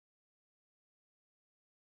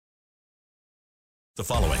The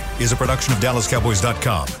following is a production of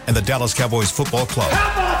DallasCowboys.com and the Dallas Cowboys Football Club.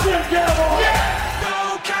 How about them Cowboys? Yeah!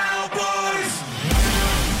 Go Cowboys!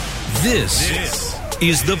 This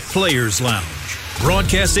is the Players Lounge,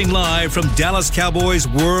 broadcasting live from Dallas Cowboys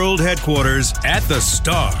World Headquarters at the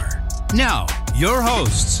Star. Now, your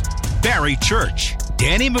hosts, Barry Church,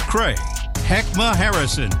 Danny McCray, Heckma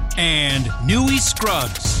Harrison, and Newey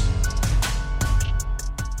Scruggs.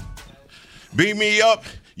 Beat me up.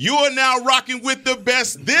 You are now rocking with the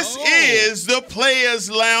best. This is the Players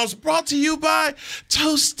Lounge, brought to you by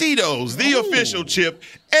Tostitos, the official chip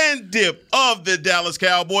and dip of the Dallas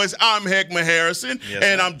Cowboys. I'm Heckma Harrison,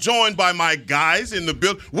 and I'm joined by my guys in the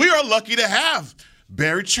building. We are lucky to have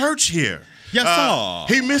Barry Church here. Yes,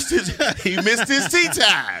 sir. He missed his tea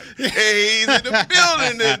time. He's in the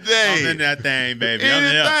building today. I'm in that thing, baby.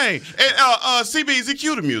 And CBZ,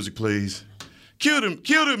 cue the music, please. Cue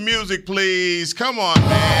the music, please. Come on,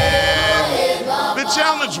 man. The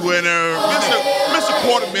challenge winner, Mr.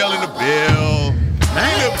 Quartermill in the building.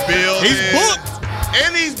 He's booked.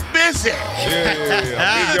 And he's busy. Yeah.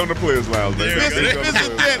 I'm busy on the Players Lounge, man.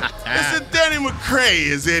 Mr. Danny McCray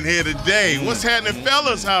is in here today. What's happening,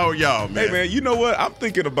 fellas? How are y'all, man? Hey, man, you know what? I'm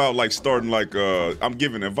thinking about, starting, I'm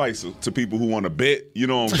giving advice to people who want to bet,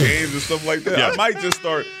 on games and stuff like that. I might just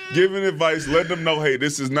start giving advice, letting them know, hey,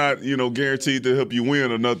 this is not, guaranteed to help you win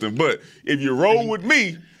or nothing. But if you roll with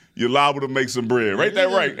me, you're liable to make some bread. Ain't that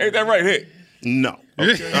right? Ain't that right, Hick? No.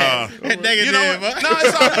 Okay.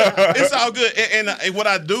 It's all good. And what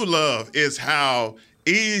I do love is how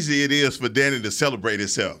easy it is for Danny to celebrate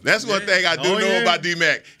himself. That's one thing I do know about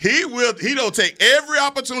D-Mac. He don't take every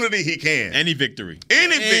opportunity he can. Any victory. He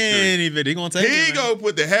gonna take it. He gonna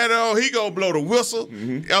put the hat on. He gonna blow the whistle.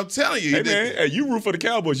 Mm-hmm. I'm telling you. Hey, man, you root for the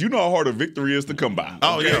Cowboys. You know how hard a victory is to come by.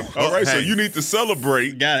 Oh, yeah. All right, so you need to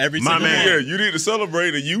celebrate. Got every single man. Yeah, you need to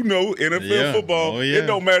celebrate, and NFL football, it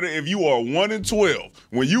don't matter if you are 1-12.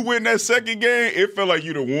 When you win that second game, it felt like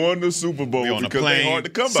you done won the Super Bowl because they're hard to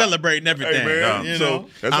come by. Celebrating everything. Hey, man, so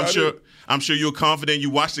I'm sure you're confident. You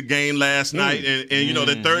watched the game last night, and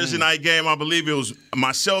the Thursday night game. I believe it was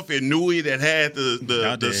myself and Newey that had the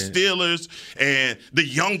Steelers, and the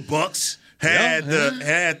Young Bucks had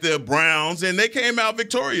the Browns, and they came out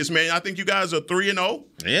victorious. Man, I think you guys are 3-0.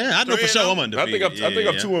 Yeah, I know for sure I'm undefeated. I think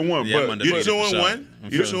I'm 2-1. Yeah, but you're 2-1.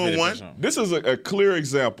 You're 2-1. This is a clear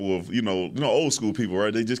example of old school people,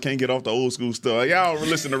 right? They just can't get off the old school stuff. Y'all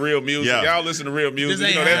listen to real music. Yeah. Y'all listen to real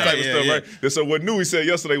music. That type of stuff, right? And so what Newey said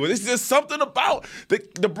yesterday was, it's just something about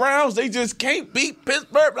the Browns. They just can't beat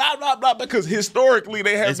Pittsburgh, blah blah blah, because historically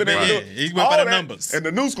they have been able to. He's went by the numbers. And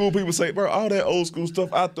the new school people say, bro, all that old school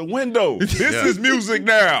stuff out the window. This is music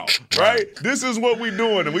now, right? This is what we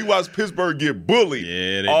doing, and we watched Pittsburgh get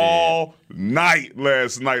bullied all night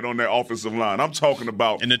last night on that offensive line. I'm talking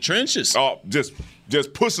about in the trenches. Just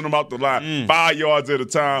pushing them out the line 5 yards at a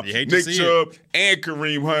time. Nick Chubb and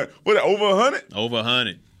Kareem Hunt. What, over 100? Over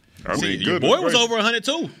 100. I mean, your boy was over 100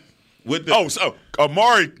 too. So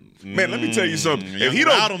Amari. Man, let me tell you something. If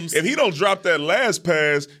he don't drop that last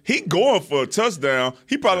pass, he going for a touchdown.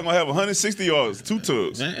 He probably gonna have 160 yards, 2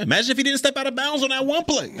 tugs. Man, imagine if he didn't step out of bounds on that one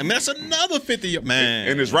play. I mean, that's another 50. Man,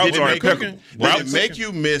 and his routes are impeccable. Did it make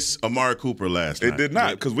you miss Amari Cooper last night? It did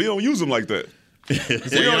not, because we don't use him like that. We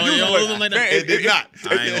don't use him like that. It did not.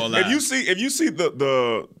 I ain't gonna lie. If you see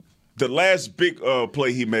the last big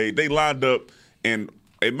play he made, they lined up and.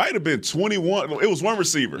 It might have been 21. It was one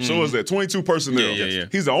receiver. So it was that 22 personnel. Yeah.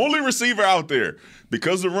 He's the only receiver out there.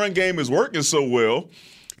 Because the run game is working so well,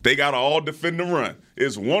 they got to all defend the run.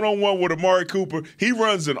 It's one-on-one with Amari Cooper. He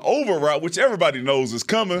runs an over route, which everybody knows is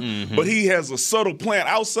coming, but he has a subtle plant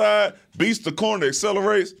outside, beats the corner,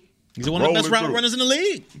 accelerates. He's one of the best route runners in the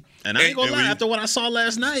league. And I ain't going to lie, after what I saw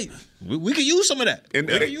last night, we could use some of that. We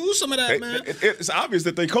could use some of that, man. It's obvious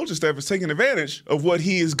that their coaching staff is taking advantage of what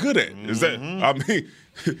he is good at. Is that, I mean,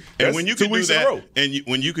 and when you can do that,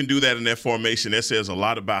 when you can do that in that formation, that says a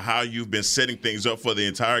lot about how you've been setting things up for the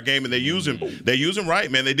entire game. And they're using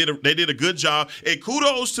right, man. They did a good job. And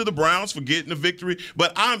kudos to the Browns for getting the victory.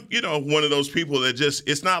 But I'm one of those people that just,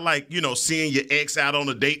 it's not like seeing your ex out on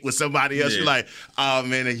a date with somebody else. You're like, oh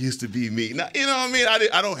man, it used to be me. Now, you know what I mean?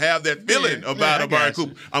 I don't have that feeling about Amari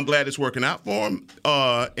Cooper. I'm glad it's working out for him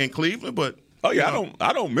in Cleveland, but. Oh yeah,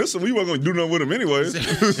 I don't miss him. We weren't going to do nothing with him anyways.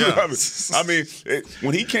 I mean,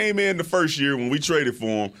 when he came in the first year when we traded for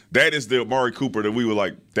him, that is the Amari Cooper that we were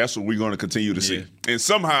like, that's what we're going to continue to see. And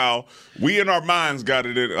somehow we in our minds got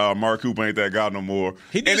it that Amari Cooper ain't that guy no more.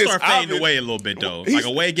 He did start fading away a little bit though. Like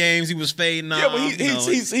away games, he was fading. Yeah,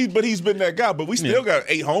 but he's been that guy. But we still got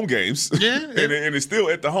 8 home games. Yeah, and it's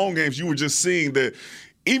still at the home games. You were just seeing that.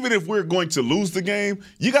 even if we're going to lose the game,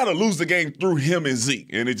 you got to lose the game through him and Zeke,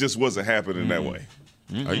 and it just wasn't happening that way.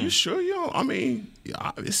 Mm-hmm. Are you sure, yo? I mean,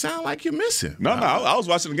 it sounds like you're missing. No, I was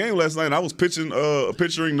watching the game last night, and I was picturing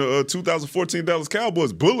the 2014 Dallas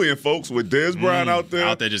Cowboys bullying folks with Dez Bryant out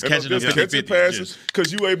there just catching passes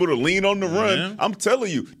because you were able to lean on the run. Yeah. I'm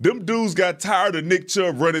telling you, them dudes got tired of Nick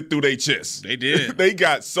Chubb running through their chest. They did. They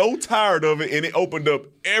got so tired of it, and it opened up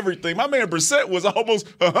everything. My man Brissett was almost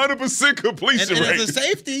 100% completion rate. And as a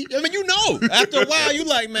safety, I mean, after a while, you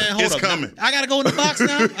like, man, hold it's up. coming. I got to go in the box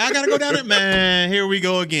now. I got to go down it. Man, here we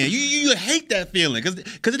go again. You hate that feeling because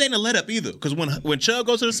it ain't a let up either. Because when Chubb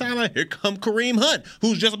goes to the sideline, here come Kareem Hunt,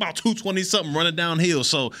 who's just about 220-something running downhill.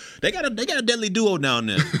 So they got a deadly duo down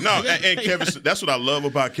there. No, and Kevin, that's what I love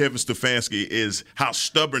about Kevin Stefanski is how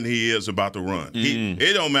stubborn he is about the run.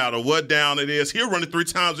 It don't matter what down it is. He'll run it 3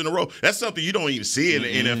 times in a row. That's something you don't even see in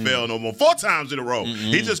the NFL no more. 4 times in a row.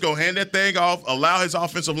 He's just going to hand that thing off, allow his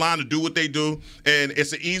offensive line to do what they do, and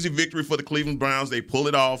it's an easy victory for the Cleveland Browns. They pull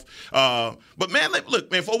it off. But, man,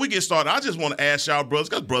 look, man, before we get started, I just want to ask y'all brothers,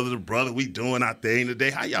 because brother to brother, we doing our thing today.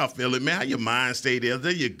 How y'all feeling, man? How your mind stay there? Are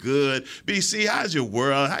you good? BC, how's your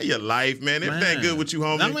world? How your life, man? Everything good with you,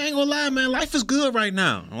 homie? I ain't going to lie, man. Life is good right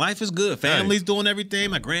now. Life is good. Family's doing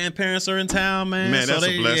everything. My grandparents are in town, man. Man, that's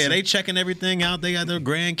a blessing. Yeah, they checking everything out. They got their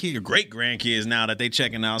grandkids, great-grandkids now that they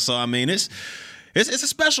checking out. So, I mean, it's a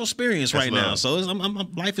special experience right now. So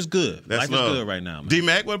life is good. Life is good right now, man.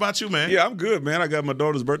 D-Mac, what about you, man? Yeah, I'm good, man. I got my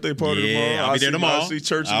daughter's birthday party tomorrow. I'll be there tomorrow. I see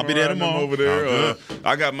church I'll be there tomorrow. over there.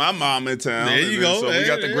 I got my mom in town. There you go. So we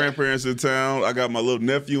got the grandparents in town. I got my little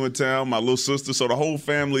nephew in town, my little sister. So the whole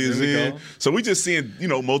family is in. So we just seeing,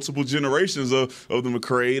 multiple generations of the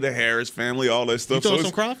McCray, the Harris family, all that stuff. You throw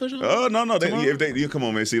some crawfish on? No. Come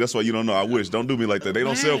on, man. See, that's why you don't know. I wish. Don't do me like that. They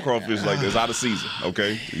don't sell crawfish like this. Out of season,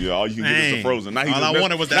 okay? Yeah, all you can get is the frozen. Now all I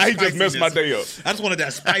wanted was that. He just messed my day up. I just wanted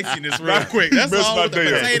that spiciness real quick. That's all with the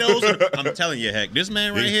potatoes. I'm telling you, heck, this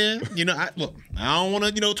man right here, I don't want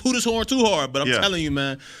to, toot his horn too hard, but I'm telling you,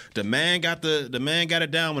 man, the man got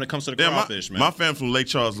it down when it comes to the crawfish, man. My family from Lake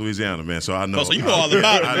Charles, Louisiana, man, so I know. So you know all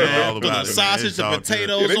about it, man. I know all about the it. sausage, the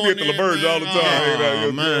potatoes, they get the LaBerge all the time.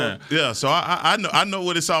 Oh, man. Yeah, so I know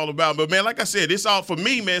what it's all about. But, man, like I said, it's all for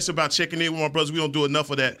me, man. It's about checking in with my brothers. We don't do enough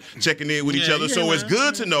of that, checking in with each other. So it's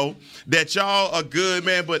good to know that y'all are good,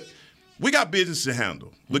 man, but we got business to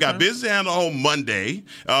handle. We got business to handle on Monday.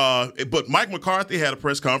 But Mike McCarthy had a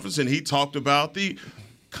press conference, and he talked about the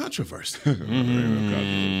controversy.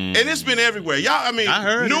 And it's been everywhere. Y'all, I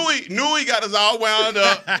heard Newey got us all wound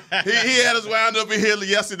up. he had us wound up in here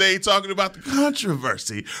yesterday talking about the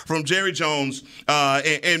controversy from Jerry Jones.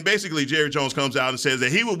 And basically, Jerry Jones comes out and says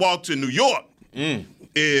that he would walk to New York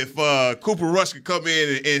if Cooper Rush could come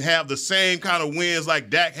in and have the same kind of wins like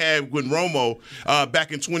Dak had with Romo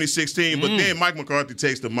back in 2016. But then Mike McCarthy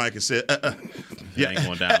takes the mic and said, ain't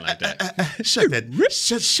going down like that. Shut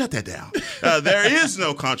that down. There is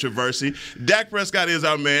no controversy. Dak Prescott is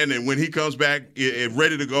our man, and when he comes back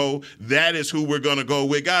ready to go, that is who we're going to go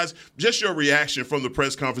with. Guys, just your reaction from the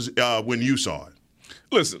press conference when you saw it.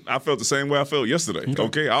 Listen, I felt the same way I felt yesterday,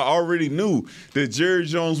 okay? I already knew that Jerry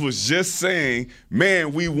Jones was just saying,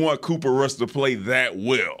 man, we want Cooper Rush to play that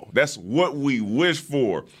well. That's what we wish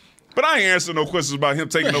for. But I ain't answering no questions about him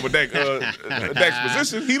taking over Dak's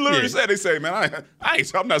position. He literally said, they say, man,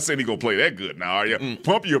 I'm not saying he's going to play that good now, are you?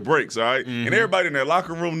 Pump your brakes, all right? And everybody in that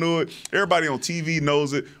locker room knew it. Everybody on TV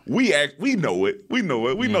knows it. We know it. We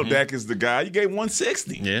know Dak is the guy. You gave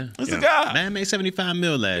 160. Yeah. He's the guy. Man made $75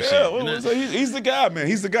 million last year. Well, so he's the guy, man.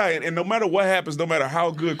 He's the guy. And no matter what happens, no matter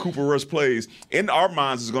how good Cooper Rush plays, in our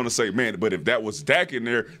minds is going to say, man, but if that was Dak in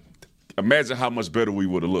there, imagine how much better we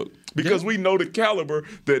would have looked. Because we know the caliber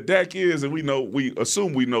that Dak is, and we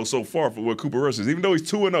assume we know so far for what Cooper Rush is. Even though he's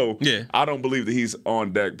 2-0, I don't believe that he's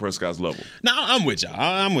on Dak Prescott's level. No, I'm with y'all.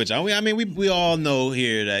 I mean, we all know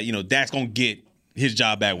here that, Dak's going to get his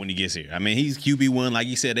job back when he gets here. I mean, he's QB1. Like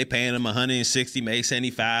you said, they paying him $160, made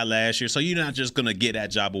 $75 last year. So you're not just going to get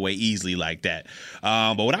that job away easily like that.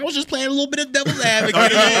 But when I was just playing a little bit of devil's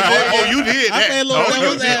advocate. You did that. I played a little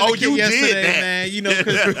devil's advocate yesterday, did that.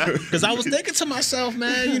 man. Because I was thinking to myself,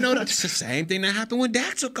 man, that's the same thing that happened when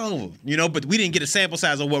Dak took over. But we didn't get a sample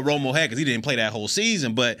size of what Romo had because he didn't play that whole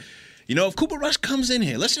season. But, if Cooper Rush comes in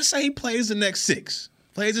here, let's just say he plays the next 6.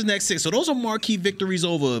 plays his next 6. So those are marquee victories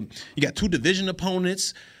over. You got 2 division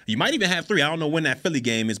opponents. You might even have 3. I don't know when that Philly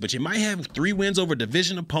game is, but you might have 3 wins over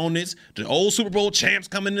division opponents. The old Super Bowl champs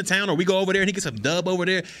coming into town, or we go over there and he gets a dub over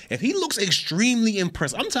there. If he looks extremely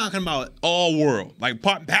impressive, I'm talking about all world, like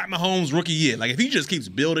Pat Mahomes' rookie year. Like if he just keeps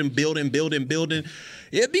building,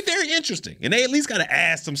 it'd be very interesting. And they at least got to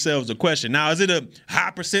ask themselves a question. Now, is it a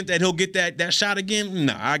high percent that he'll get that shot again?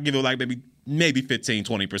 No, I give it like maybe 15,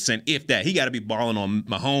 20%, if that. He got to be balling on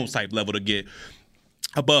Mahomes type level to get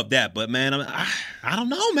above that. But, man, I don't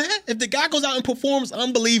know, man. If the guy goes out and performs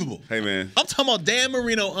unbelievable. Hey, man. I'm talking about Dan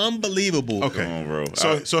Marino, unbelievable. Okay. Come on, bro.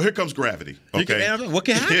 So here comes gravity. Okay. What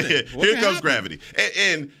can happen? Here comes gravity.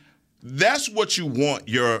 And that's what you want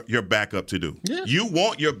your backup to do. Yeah. You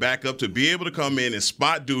want your backup to be able to come in and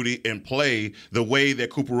spot duty and play the way that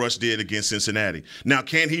Cooper Rush did against Cincinnati. Now,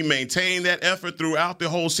 can he maintain that effort throughout the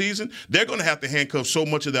whole season? They're going to have to handcuff so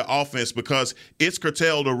much of their offense because it's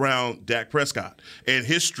curtailed around Dak Prescott and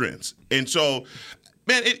his strengths. And so,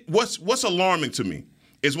 man, what's alarming to me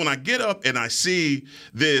is when I get up and I see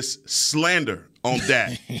this slander on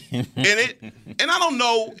Dak. and I don't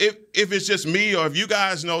know if it's just me or if you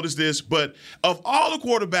guys notice this, but of all the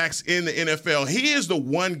quarterbacks in the NFL, he is the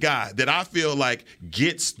one guy that I feel like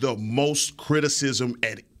gets the most criticism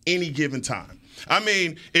at any given time. I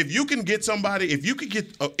mean, if you can get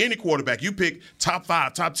any quarterback, you pick top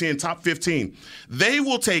 5, top 10, top 15, they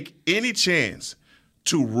will take any chance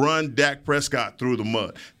to run Dak Prescott through the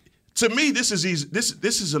mud. To me, this is easy.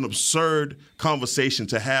 This is an absurd conversation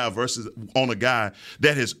to have versus on a guy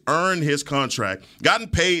that has earned his contract, gotten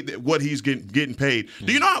paid what he's getting paid.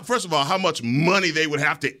 Do you know, first of all, how much money they would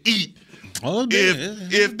have to eat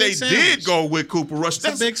if they did go with Cooper Rush?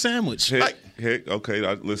 That's a big sandwich. Heck,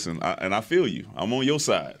 okay, listen, and I feel you. I'm on your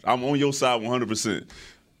side. I'm on your side 100%.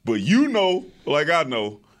 But you know, like I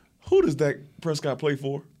know, who does Dak Prescott play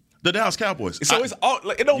for? The Dallas Cowboys. So it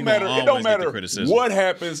don't matter. It don't matter what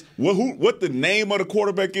happens, what the name of the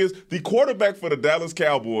quarterback is. The quarterback for the Dallas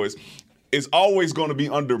Cowboys is always going to be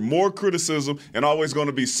under more criticism and always going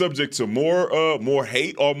to be subject to more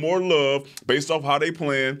hate or more love based off how they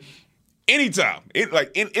playing. Anytime,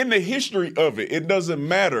 in the history of it, it doesn't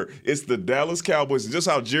matter. It's the Dallas Cowboys. Just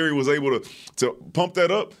how Jerry was able to pump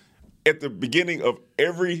that up at the beginning of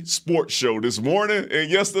every sports show this morning and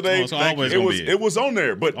yesterday. It was on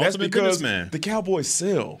there. But that's because the Cowboys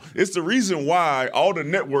sell. It's the reason why all the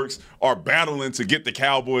networks are battling to get the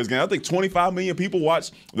Cowboys game. I think 25 million people watch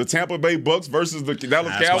the Tampa Bay Bucks versus the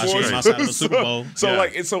Dallas Cowboys.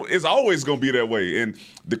 So it's always going to be that way. And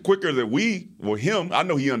the quicker that I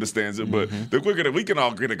know he understands it, but the quicker that we can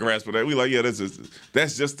all get a grasp of that, we like, yeah, that's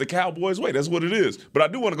just the Cowboys way. That's what it is. But I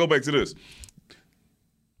do want to go back to this.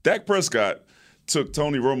 Dak Prescott took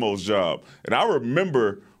Tony Romo's job. And I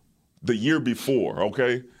remember the year before,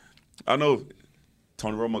 okay? I know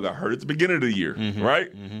Tony Romo got hurt at the beginning of the year,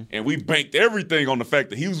 right? Mm-hmm. And we banked everything on the fact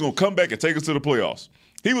that he was going to come back and take us to the playoffs.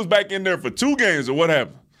 He was back in there for 2 games, and what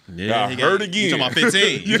happened? Got hurt again. You talking about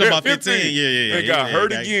 15? You talking about 15? Yeah. And got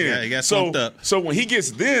hurt again. He got slumped up. So when he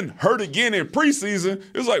gets then hurt again in preseason,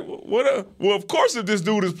 it's like, what? Well, of course, if this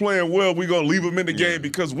dude is playing well, we're going to leave him in the game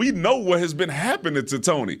because we know what has been happening to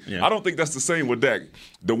Tony. Yeah. I don't think that's the same with Dak.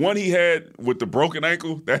 The one he had with the broken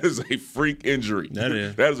ankle, that is a freak injury. That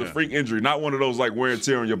is a freak injury, not one of those like wear and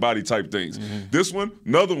tear on your body type things. Mm-hmm. This one,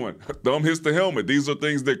 another one. Thumb hits the helmet. These are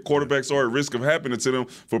things that quarterbacks are at risk of happening to them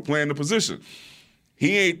for playing the position.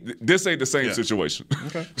 This ain't the same situation.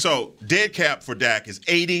 Okay. So dead cap for Dak is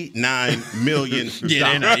 $89 million. No.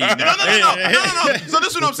 So this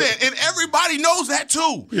is what I'm saying. And everybody knows that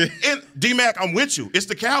too. Yeah. And D-Mac, I'm with you. It's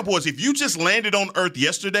the Cowboys. If you just landed on Earth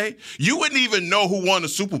yesterday, you wouldn't even know who won the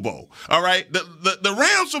Super Bowl. All right? The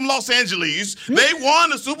Rams from Los Angeles, they won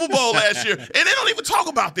the Super Bowl last year. And they don't even talk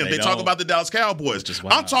about them. They talk about the Dallas Cowboys.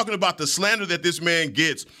 I'm talking about the slander that this man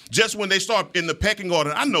gets just when they start in the pecking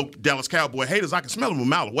order. I know Dallas Cowboy haters. I can smell them a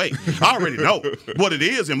mile away. I already know what it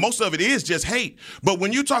is, and most of it is just hate. But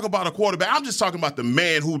when you talk about a quarterback, I'm just talking about the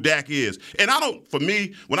man who Dak is. And for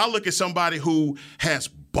me, when I look at somebody who has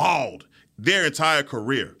balled their entire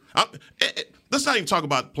career, let's not even talk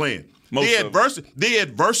about playing. The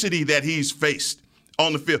adversity that he's faced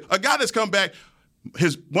on the field. A guy that's come back,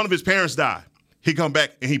 one of his parents died. He come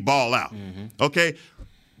back and he ball out. Mm-hmm. Okay?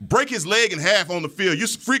 Break his leg in half on the field. You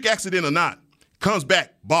freak accident or not. Comes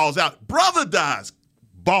back, balls out. Brother dies,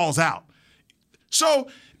 balls out. So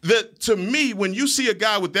to me, when you see a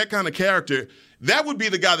guy with that kind of character, that would be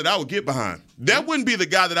the guy that I would get behind. That wouldn't be the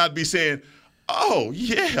guy that I'd be saying, oh,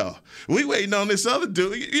 yeah, we waiting on this other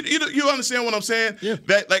dude. You understand what I'm saying? Yeah.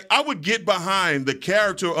 That, like, I would get behind the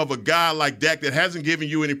character of a guy like Dak that hasn't given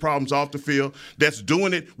you any problems off the field, that's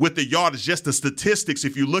doing it with the yardage, just the statistics,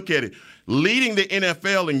 if you look at it, leading the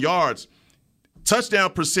NFL in yards,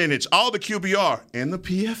 touchdown percentage, all the QBR, and the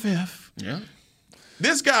PFF. Yeah.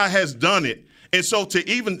 This guy has done it. And so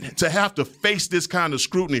to have to face this kind of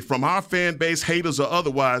scrutiny from our fan base, haters or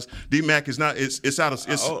otherwise, D-Mac is not. It's out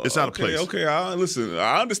of place. Okay. Listen,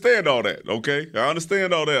 I understand all that. Okay, I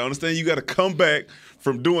understand all that. I understand you got to come back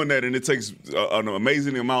from doing that, and it takes an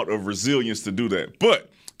amazing amount of resilience to do that. But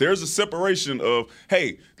there's a separation of,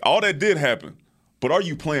 hey, all that did happen. But are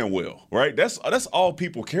you playing well, right? That's all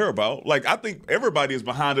people care about. Like, I think everybody is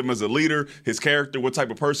behind him as a leader, his character, what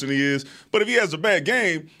type of person he is. But if he has a bad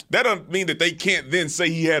game, that doesn't mean that they can't then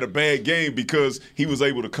say he had a bad game because he was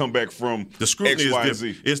able to come back from the scrutiny X, Y, is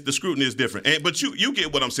Z. different. The scrutiny is different. But you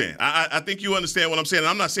get what I'm saying. I think you understand what I'm saying.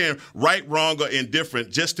 I'm not saying right, wrong, or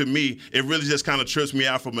indifferent. Just to me, it really just kind of trips me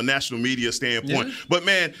out from a national media standpoint. Yeah. But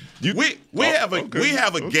man, we have a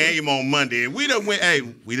game on Monday, and we done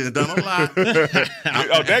done a lot.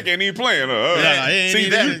 Dak ain't even playing. See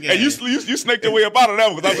that? And you snaked your way up out of that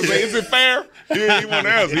one because I was saying, is it fair? He ain't want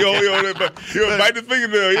to answer. He'll bite the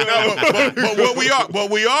fingernail. You know? But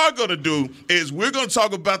what we are going to do is we're going to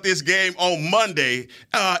talk about this game on Monday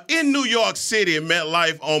in New York City in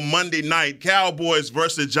MetLife on Monday night. Cowboys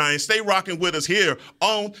versus Giants. Stay rocking with us here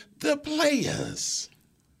on The Players.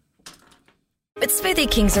 With Smoothie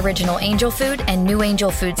King's original Angel Food and new Angel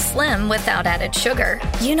Food Slim without added sugar,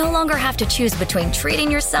 you no longer have to choose between treating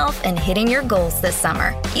yourself and hitting your goals this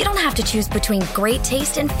summer. You don't have to choose between great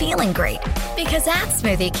taste and feeling great. Because at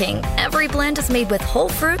Smoothie King, every blend is made with whole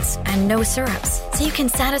fruits and no syrups, so you can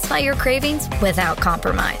satisfy your cravings without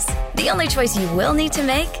compromise. The only choice you will need to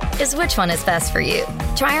make is which one is best for you.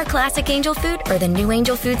 Try our classic Angel Food or the new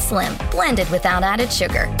Angel Food Slim, blended without added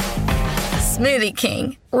sugar. Smoothie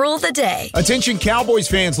King. Rule the day. Attention Cowboys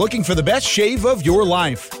fans looking for the best shave of your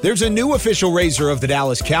life. There's a new official razor of the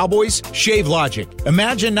Dallas Cowboys, Shave Logic.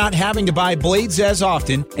 Imagine not having to buy blades as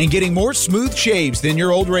often and getting more smooth shaves than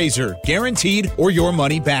your old razor, guaranteed or your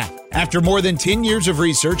money back. After more than 10 years of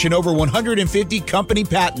research and over 150 company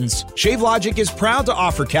patents, Shave Logic is proud to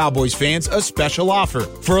offer Cowboys fans a special offer.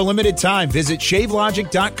 For a limited time, visit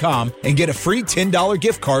shavelogic.com and get a free $10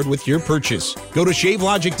 gift card with your purchase. Go to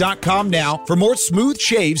shavelogic.com now for more smooth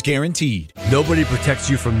shaves guaranteed. Nobody protects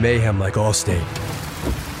you from mayhem like Allstate.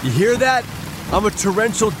 You hear that? I'm a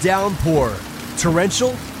torrential downpour.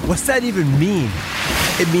 Torrential? What's that even mean?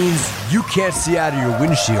 It means you can't see out of your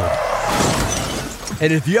windshield.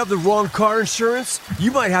 And if you have the wrong car insurance,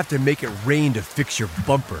 you might have to make it rain to fix your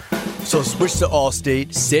bumper. So switch to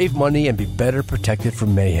Allstate, save money, and be better protected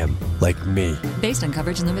from mayhem, like me. Based on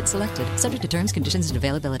coverage and limits selected, subject to terms, conditions, and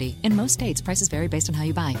availability. In most states, prices vary based on how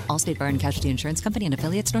you buy. Allstate Bar and Casualty Insurance Company and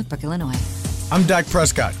affiliates, Northbrook, Illinois. I'm Dak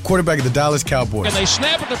Prescott, quarterback of the Dallas Cowboys. And they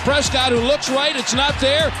snap it to Prescott, who looks right. It's not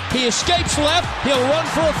there. He escapes left. He'll run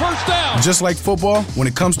for a first down. Just like football, when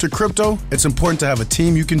it comes to crypto, it's important to have a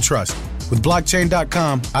team you can trust. With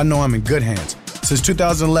blockchain.com, I know I'm in good hands. Since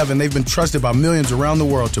 2011, they've been trusted by millions around the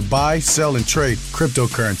world to buy, sell, and trade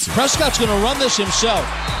cryptocurrency. Prescott's going to run this himself.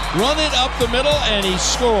 Run it up the middle, and he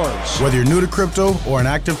scores. Whether you're new to crypto or an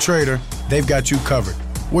active trader, they've got you covered.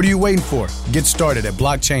 What are you waiting for? Get started at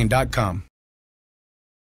blockchain.com.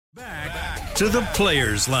 Back to the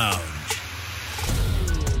Players Lounge.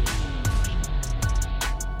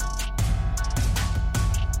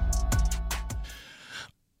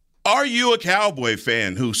 Are you a Cowboy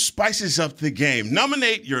fan who spices up the game?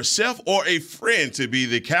 Nominate yourself or a friend to be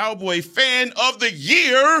the Cowboy Fan of the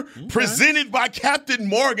Year, presented by Captain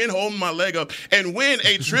Morgan, holding my leg up, and win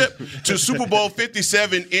a trip to Super Bowl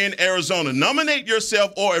 57 in Arizona. Nominate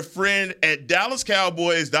yourself or a friend at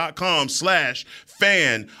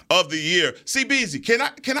DallasCowboys.com/fan of the year. CBZ, can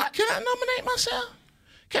I nominate myself?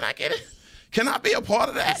 Can I get it? Can I be a part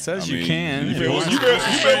of that? It says you can. You better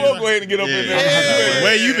well go ahead and get up in there. The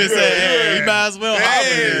way you've been saying, you might as well.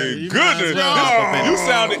 Goodness.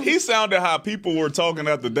 He sounded how people were talking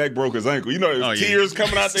after Dak broke his ankle. You know, tears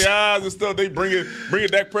coming out their eyes and stuff. They bring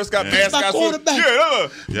it Dak Prescott past guys.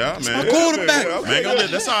 Yeah, man. My quarterback.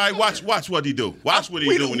 Man, that's all right. Watch what he do. Watch what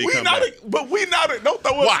he do when he come back. But we not. Don't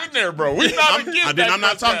throw us in there, bro. We not against Dak. I'm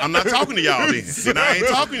not talking to y'all then. And I ain't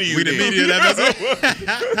talking to you. We the media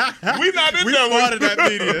that we not in we there. Part of that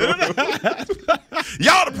media.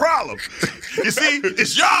 Y'all the problem. You see,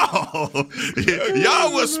 it's y'all.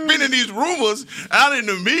 Y'all was spinning these rumors out in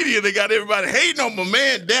the media. They got everybody hating on my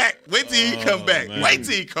man Dak. Wait till he come back. Man. Wait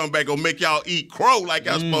till he come back. Gonna make y'all eat crow like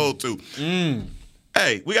y'all supposed to.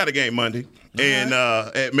 Hey, we got a game Monday.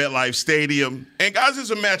 at MetLife Stadium. And guys, there's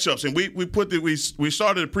some matchups, and we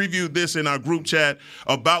started to preview this in our group chat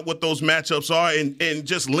about what those matchups are, and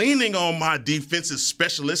just leaning on my defensive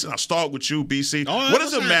specialist. And I'll start with you, BC. What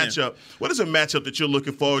is a matchup? What is a matchup that you're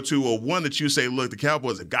looking forward to, or one that you say, look, the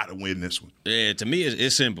Cowboys have got to win this one? Yeah, to me,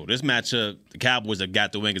 it's simple. This matchup, the Cowboys have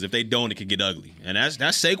got to win, because if they don't, it could get ugly. And that's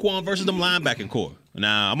Saquon versus them linebacking core.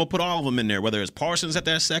 Now, I'm going to put all of them in there, whether it's Parsons at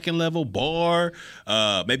that second level, Barr,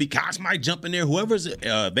 maybe Cox might jump in there, whoever's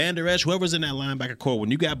Van Der Esch, whoever's in that linebacker core. When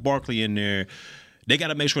you got Barkley in there, they got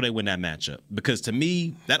to make sure they win that matchup, because to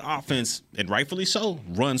me, that offense, and rightfully so,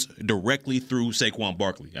 runs directly through Saquon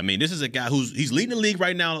Barkley. I mean, this is a guy he's leading the league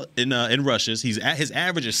right now in rushes. His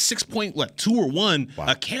average is 2 or 1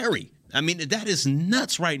 a carry. I mean, that is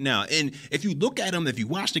nuts right now. And if you look at him, if you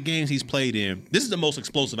watch the games he's played in, this is the most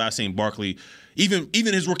explosive I've seen Barkley, even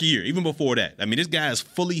his rookie year, even before that. I mean, this guy is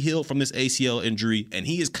fully healed from this ACL injury, and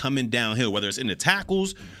he is coming downhill, whether it's in the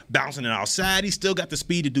tackles, bouncing it outside. He's still got the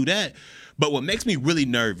speed to do that. But what makes me really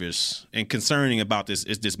nervous and concerning about this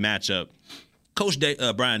is this matchup. Coach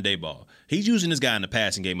Brian Daboll, he's using this guy in the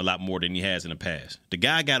passing game a lot more than he has in the past. The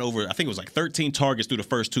guy got over, I think it was like 13 targets through the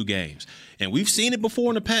first 2 games. And we've seen it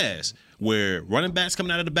before in the past, where running backs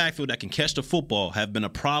coming out of the backfield that can catch the football have been a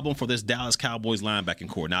problem for this Dallas Cowboys linebacking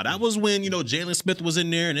core. Now, that was when, Jalen Smith was in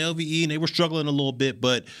there and LVE, and they were struggling a little bit,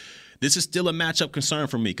 but this is still a matchup concern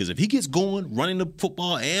for me, because if he gets going, running the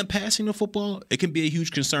football and passing the football, it can be a huge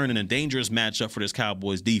concern and a dangerous matchup for this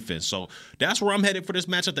Cowboys defense. So that's where I'm headed for this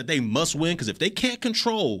matchup, that they must win, because if they can't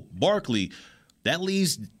control Barkley, that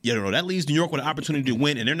leaves New York with an opportunity to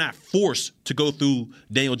win, and they're not forced to go through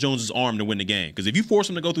Daniel Jones' arm to win the game. Because if you force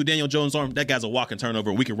him to go through Daniel Jones' arm, that guy's a walking turnover,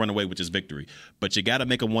 and we can run away with this victory. But you got to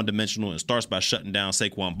make him one-dimensional, and it starts by shutting down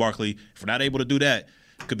Saquon Barkley. If we're not able to do that,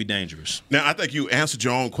 could be dangerous. Now, I think you answered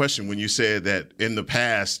your own question when you said that in the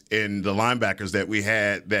past, in the linebackers that we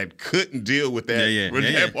had that couldn't deal with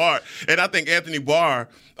that, part. And I think Anthony Barr,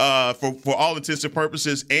 for all intents and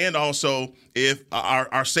purposes, and also if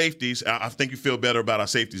our safeties, I think you feel better about our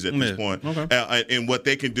safeties at this point, and what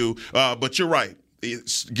they can do. But you're right.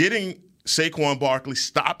 It's getting Saquon Barkley,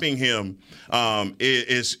 stopping him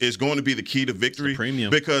is going to be the key to victory,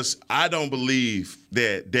 because I don't believe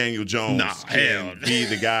that Daniel Jones can be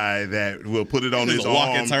the guy that will put it on his arm.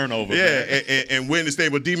 Walking turnover. Yeah, and win the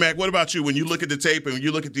state. But D-Mac, what about you? When you look at the tape and when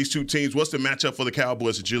you look at these two teams, what's the matchup for the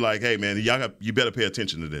Cowboys that you're like, hey, man, you better pay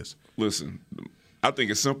attention to this? Listen, I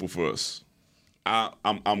think it's simple for us.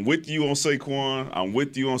 I'm with you on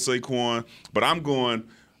Saquon. But I'm going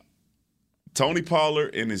Tony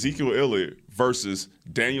Pollard and Ezekiel Elliott versus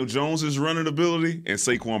Daniel Jones' running ability and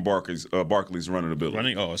Saquon Barkley's running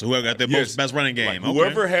ability. So whoever got the best running game. Like,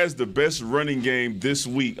 whoever has the best running game this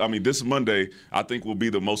Monday, I think will be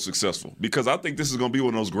the most successful. Because I think this is going to be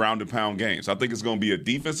one of those ground and pound games. I think it's going to be a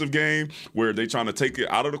defensive game where they're trying to take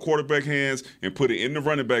it out of the quarterback hands and put it in the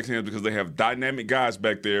running back's hands, because they have dynamic guys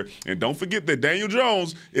back there. And don't forget that Daniel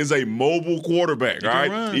Jones is a mobile quarterback, all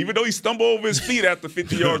right? Run. Even though he stumbled over his feet after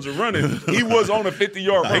 50 yards of running, he was on a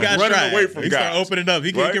 50-yard run, running away from guys. He started opening up.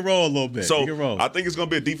 He can roll a little bit. So I think it's going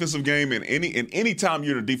to be a defensive game, and any time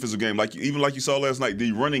you're in a defensive game, like you saw last night,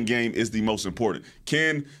 the running game is the most important.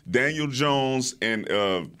 Can Daniel Jones and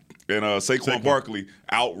Saquon Barkley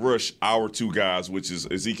outrush our 2 guys, which is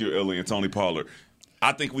Ezekiel Elliott and Tony Pollard?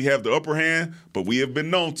 I think we have the upper hand, but we have been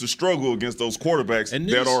known to struggle against those quarterbacks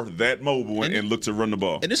that are that mobile and look to run the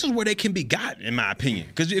ball. And this is where they can be got, in my opinion.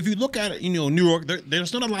 Because if you look at it, New York,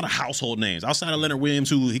 there's not a lot of household names. Outside of Leonard Williams,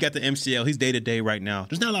 who he got the MCL, he's day-to-day right now.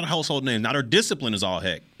 There's not a lot of household names. Now, their discipline is all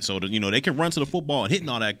heck. So, they can run to the football and hit and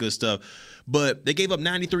all that good stuff. But they gave up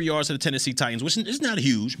 93 yards to the Tennessee Titans, which is not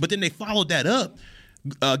huge. But then they followed that up,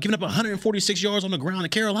 giving up 146 yards on the ground in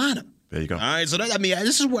Carolina. There you go. All right, so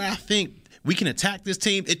this is where I think we can attack this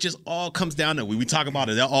team. It just all comes down to we talk about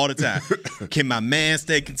it all the time. Can my man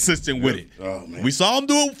stay consistent with it? Oh, man. We saw him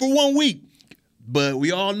do it for 1 week, but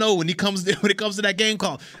we all know when it comes to that game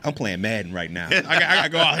call, I'm playing Madden right now. I got to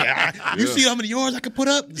go out here. You see how many yards I can put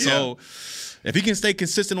up? Yeah. So if he can stay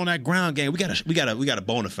consistent on that ground game, we got a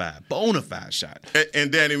bona fide shot.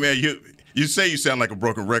 And Danny, man, you say you sound like a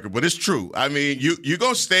broken record, but it's true. I mean, you're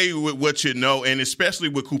going to stay with what you know, and especially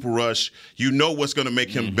with Cooper Rush, you know what's going to make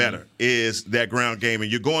him better is that ground game. And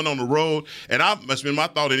you're going on the road, and that's been my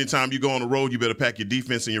thought. Anytime you go on the road, you better pack your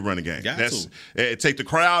defense and your running game. Take the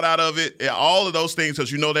crowd out of it, all of those things, because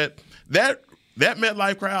you know that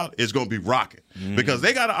MetLife crowd is going to be rocking because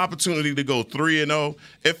they got an opportunity to go 3-0.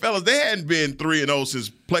 And, fellas, they hadn't been 3-0 since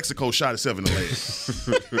Plexico shot at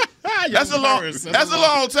 7-11. That's a long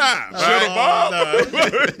time. Shut up, Bob.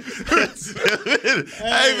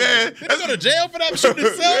 Hey, man. Let's go to jail for that shooting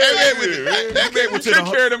himself. That man went to the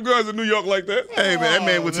carry them guns in New York like that. Hey, man, that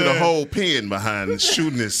man went to the whole pen behind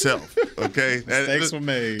shooting himself. Okay? Mistakes were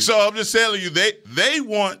made. So I'm just telling you, they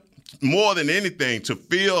want more than anything to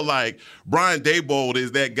feel like Brian Daboll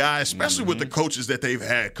is that guy, especially with the coaches that they've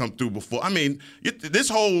had come through before. I mean, this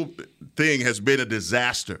whole thing has been a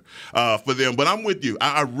disaster for them. But I'm with you.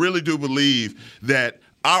 I really do believe that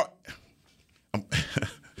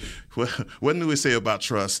what do we say about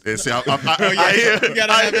trust? And see, you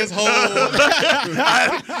gotta have this whole.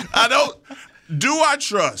 I don't. Do I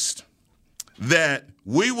trust that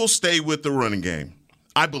we will stay with the running game?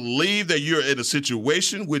 I believe that you're in a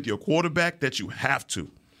situation with your quarterback that you have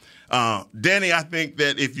to. Danny, I think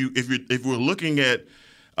that if we're looking at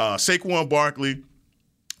Saquon Barkley,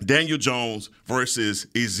 Daniel Jones versus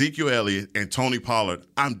Ezekiel Elliott and Tony Pollard,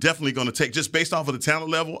 I'm definitely going to take, just based off of the talent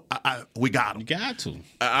level, we got them. You got to.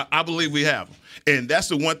 I believe we have them. And that's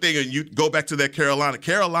the one thing, and you go back to that Carolina.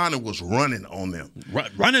 Carolina was running on them.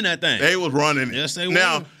 Running that thing. They was running. Yes, they were.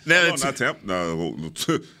 Now not Tampa. No,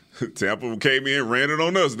 Tampa came in, ran it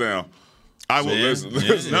on us now. Listen.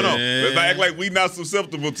 Let's not act like we not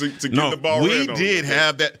susceptible to get the ball ran on. We did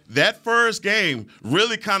have that first game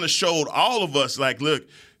really kind of showed all of us, like, look,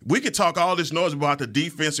 we could talk all this noise about the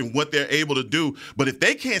defense and what they're able to do, but if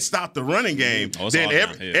they can't stop the running game, then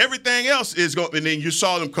everything else is going. And then you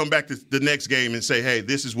saw them come back to the next game and say, "Hey,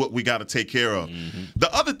 this is what we got to take care of." Mm-hmm.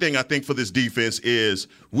 The other thing I think for this defense is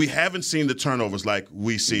we haven't seen the turnovers like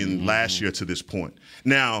we seen last year to this point.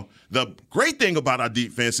 Now, the great thing about our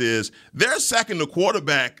defense is they're sacking the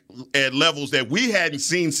quarterback at levels that we hadn't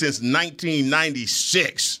seen since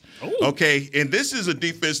 1996. Ooh. Okay, and this is a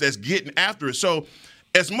defense that's getting after it. So,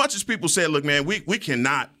 as much as people say, look, man, we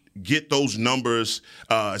cannot get those numbers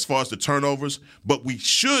as far as the turnovers, but we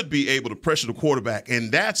should be able to pressure the quarterback,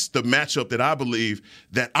 and that's the matchup that I believe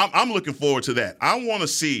that I'm looking forward to that. I want to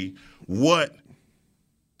see what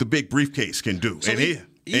the big briefcase can do. So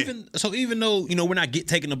even though, we're not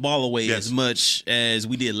taking the ball away as much as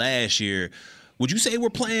we did last year, would you say we're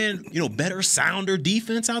playing, better, sounder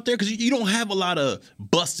defense out there? Because you don't have a lot of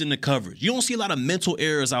busts in the coverage. You don't see a lot of mental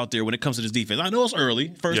errors out there when it comes to this defense. I know it's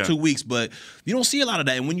early, first 2 weeks, but you don't see a lot of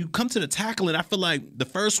that. And when you come to the tackling, I feel like the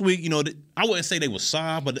first week, I wouldn't say they were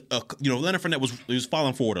soft, but Leonard Fournette was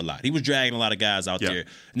falling forward a lot. He was dragging a lot of guys out there.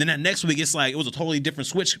 And then that next week, it's like it was a totally different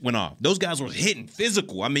switch went off. Those guys were hitting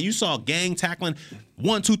physical. I mean, you saw gang tackling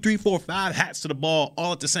 1, 2, 3, 4, 5 hats to the ball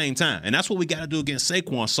all at the same time. And that's what we got to do against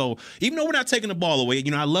Saquon. So even though we're not taking the ball away,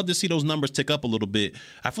 I love to see those numbers tick up a little bit.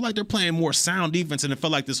 I feel like they're playing more sound defense, and I feel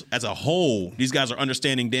like this as a whole, these guys are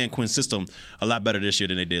understanding Dan Quinn's system a lot better this year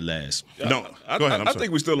than they did last. Go ahead. I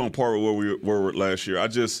think we're still on par with where we were last year.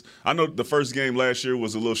 I know the first game last year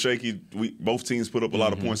was a little shaky. Both teams put up a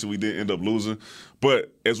lot of points, and we did end up losing.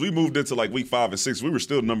 But as we moved into like week 5 and 6, we were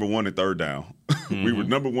still number 1 in third down. We were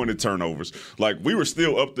number 1 in turnovers. Like, we were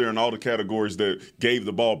still up there in all the categories that gave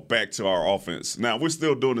the ball back to our offense. Now, we're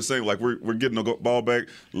still doing the same. Like, we're getting the ball back,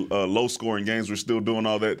 low-scoring games. We're still doing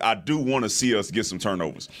all that. I do want to see us get some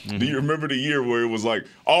turnovers. Do you remember the year where it was like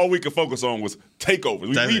all we could focus on was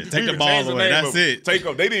takeovers? Take the ball away. That's it.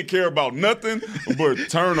 Takeover. They didn't care about nothing but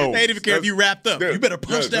turnovers. They didn't even care if you wrapped up. You better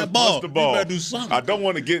punch that ball. Punch the ball. You better do something. I don't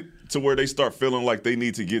want to get to where they start feeling like they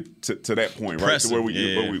need to get to that point, right? To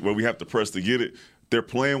where we have to press to get it. They're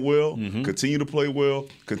playing well, continue to play well,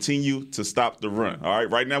 continue to stop the run. All right,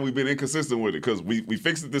 right now we've been inconsistent with it because we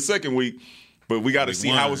fixed it the second week, but we got to see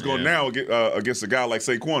how it's going now against a guy like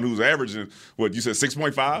Saquon who's averaging, what, you said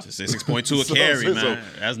 6.5? 6.2 a carry, man.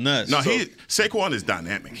 That's nuts. No, Saquon is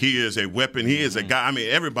dynamic. He is a weapon. He is a guy. I mean,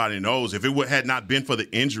 everybody knows if it had not been for the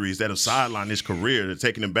injuries that have sidelined his career and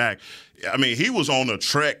taken him back, I mean, he was on a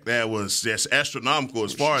trek that was just astronomical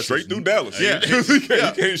as far as straight through Dallas. Yeah, he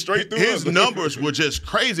came straight through. His numbers were just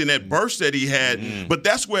crazy in that burst that he had. But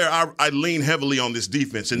that's where I lean heavily on this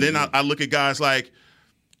defense. And then I look at guys like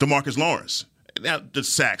DeMarcus Lawrence. Now, the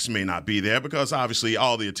sacks may not be there because obviously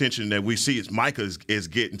all the attention that we see is Micah is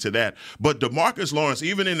getting to that. But DeMarcus Lawrence,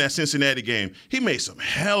 even in that Cincinnati game, he made some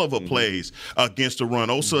hell of a plays against the run.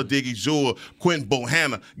 Osa Odighizuwa, Quentin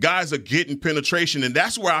Bohanna, guys are getting penetration. And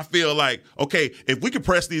that's where I feel like, okay, if we can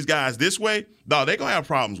press these guys this way, they're going to have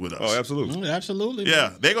problems with us. Oh, absolutely. Absolutely.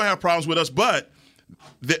 Yeah, they're going to have problems with us. But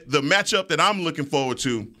the matchup that I'm looking forward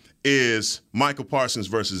to is Michael Parsons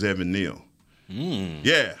versus Evan Neal.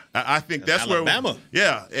 Yeah, I think that's Alabama.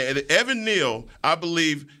 Yeah, and Evan Neal, I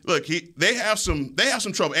believe. Look, they have some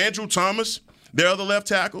trouble. Andrew Thomas, their other left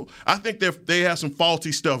tackle, I think they have some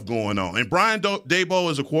faulty stuff going on. And Brian Daboll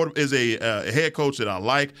is a head coach that I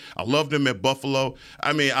like. I loved him at Buffalo.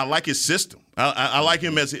 I mean, I like his system. I like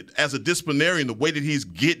him as a disciplinarian, the way that he's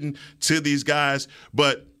getting to these guys.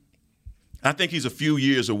 But I think he's a few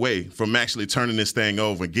years away from actually turning this thing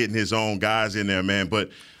over and getting his own guys in there, man. But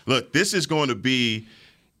look, this is going to be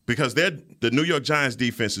because the New York Giants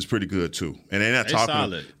defense is pretty good too, and they're not talking.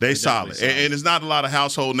 Solid. They're solid, and there's not a lot of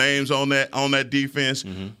household names on that defense.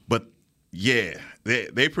 Mm-hmm. But yeah,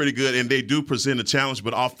 they're pretty good, and they do present a challenge.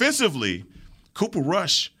 But offensively, Cooper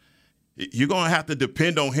Rush, you're going to have to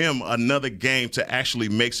depend on him another game to actually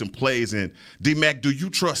make some plays. And, D-Mac, do you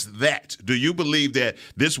trust that? Do you believe that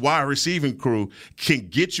this wide receiving crew can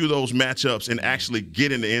get you those matchups and actually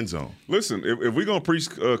get in the end zone? Listen, if we're going to preach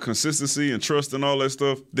consistency and trust and all that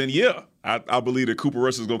stuff, then yeah. I believe that Cooper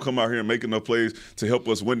Rush is going to come out here and make enough plays to help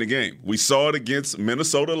us win the game. We saw it against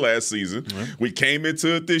Minnesota last season. Mm-hmm. We came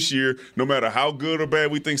into it this year. No matter how good or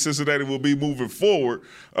bad we think Cincinnati will be moving forward,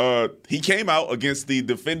 he came out against the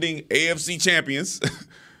defending AFC champions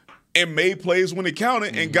and made plays when it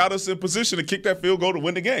counted and got us in position to kick that field goal to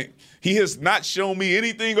win the game. He has not shown me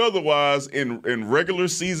anything otherwise in regular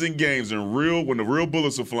season games when the real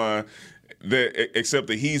bullets are flying, except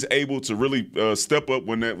that he's able to really step up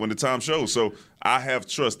when the time shows. So I have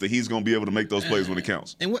trust that he's going to be able to make those plays when it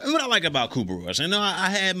counts. And what I like about Cooper Rush, I know I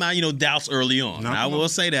had my doubts early on. I will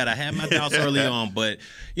say that I had my doubts early on, but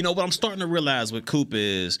what I'm starting to realize with Cooper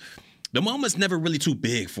is the moment's never really too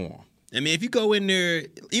big for him. I mean, if you go in there,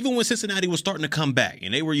 even when Cincinnati was starting to come back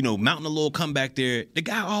and they were, mounting a little comeback there, the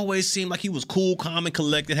guy always seemed like he was cool, calm, and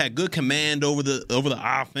collected, had good command over the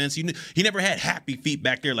offense. He never had happy feet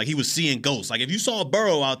back there like he was seeing ghosts. Like if you saw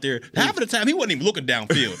Burrow out there, half of the time he wasn't even looking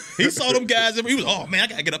downfield. He saw them guys, he was, oh man, I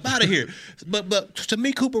gotta get up out of here. But to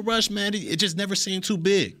me, Cooper Rush, man, it just never seemed too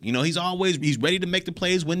big. He's ready to make the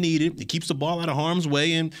plays when needed. He keeps the ball out of harm's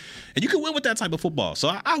way, and you can win with that type of football.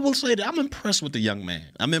 So I will say that I'm impressed with the young man.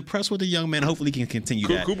 The young man, hopefully he can continue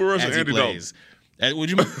that. Cooper Rush and Andy Dalton. What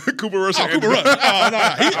you mean? Cooper Rush and Andy Dalton.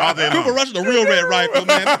 No. Cooper Rush is the real red rifle,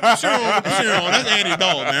 man. That's Andy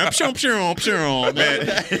Dalton, man.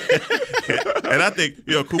 And I think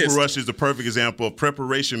Cooper Rush is the perfect example of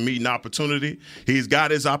preparation meeting opportunity. He's got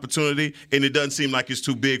his opportunity, and it doesn't seem like it's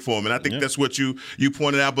too big for him. And I think that's what you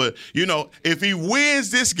pointed out. But if he wins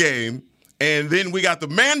this game, and then we got the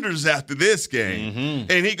Manders after this game,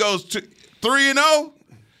 and he goes to 3-0.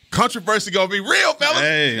 Controversy gonna be real, fellas.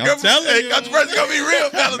 Hey, I'm telling you. Controversy gonna be real,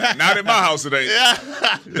 fellas. Not in my house today.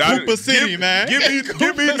 Cooper City, man.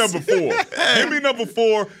 Give me number 4. Give me number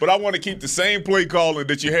 4, but I want to keep the same play calling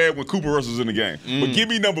that you had when Cooper Rush was in the game. But give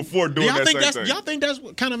me number 4 doing that same thing. Y'all think that's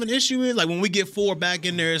what kind of an issue is? Like when we get 4 back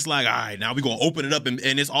in there, it's like, all right, now we're gonna open it up and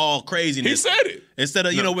it's all crazy. He said it. Instead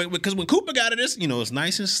of, because when Cooper got it, it's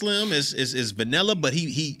nice and slim, it's vanilla, but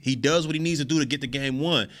he does what he needs to do to get the game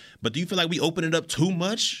won. But do you feel like we open it up too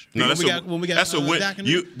much? No, that's a win.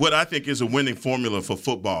 What I think is a winning formula for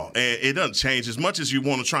football, and it doesn't change as much as you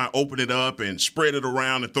want to try and open it up and spread it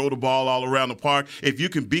around and throw the ball all around the park. If you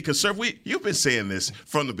can be conservative, you've been saying this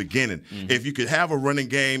from the beginning. Mm-hmm. If you could have a running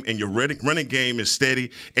game and your running game is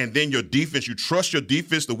steady, and then your defense, you trust your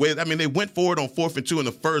defense the way. I mean, they went for it on 4th and 2 in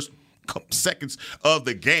the first couple seconds of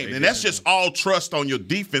the game, and that's just all trust on your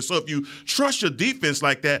defense. So if you trust your defense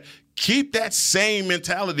like that, keep that same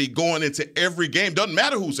mentality going into every game. Doesn't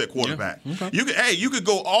matter who's at quarterback. Yeah. Okay. You could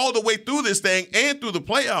go all the way through this thing and through the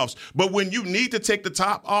playoffs. But when you need to take the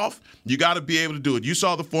top off, you got to be able to do it. You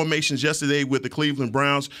saw the formations yesterday with the Cleveland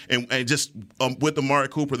Browns and just with Amari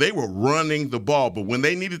Cooper. They were running the ball. But when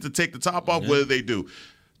they needed to take the top off, what did they do?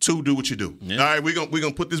 2, do what you do. Yeah. All right, we're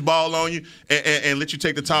gonna put this ball on you and let you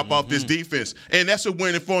take the top off this defense. And that's a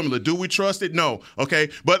winning formula. Do we trust it? No. Okay.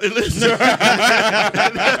 But listen, do we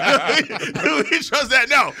trust that?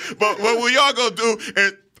 No. But what we all gonna do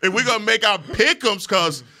is we're gonna make our pick'ems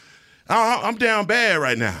because I'm down bad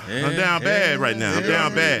right now. I'm down bad right now. I'm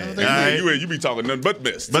down bad. You be talking nothing but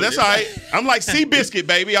best. But that's all right. I'm like Seabiscuit,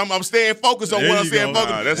 baby. I'm staying focused on what I'm staying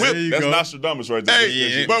focused. That's Nostradamus right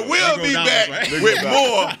there. But we'll be back with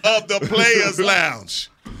more of the Players Lounge.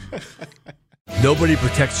 Nobody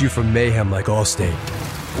protects you from mayhem like Allstate.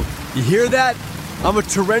 You hear that? I'm a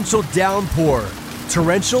torrential downpour.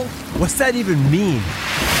 Torrential? What's that even mean?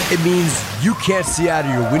 It means you can't see out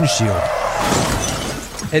of your windshield.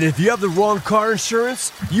 And if you have the wrong car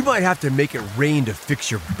insurance, you might have to make it rain to fix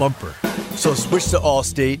your bumper. So switch to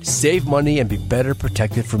Allstate, save money, and be better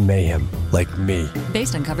protected from mayhem, like me.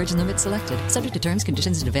 Based on coverage and limits selected, subject to terms,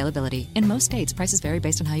 conditions, and availability. In most states, prices vary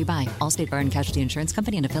based on how you buy. Allstate Bar and Casualty Insurance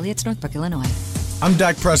Company and affiliates, Northbrook, Illinois. I'm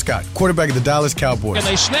Dak Prescott, quarterback of the Dallas Cowboys. And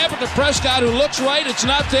they snap it to Prescott, who looks right. It's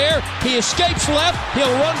not there. He escapes left.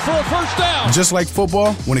 He'll run for a first down. Just like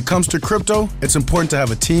football, when it comes to crypto, it's important to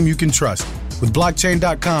have a team you can trust. With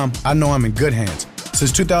blockchain.com, I know I'm in good hands.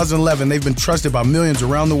 Since 2011, they've been trusted by millions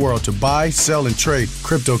around the world to buy, sell, and trade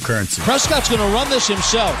cryptocurrency. Prescott's going to run this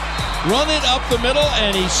himself. Run it up the middle,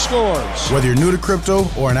 and he scores. Whether you're new to crypto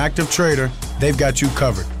or an active trader, they've got you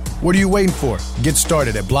covered. What are you waiting for? Get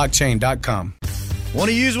started at blockchain.com. Want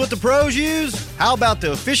to use what the pros use? How about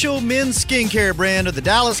the official men's skincare brand of the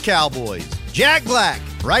Dallas Cowboys, Jack Black?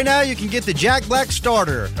 Right now, you can get the Jack Black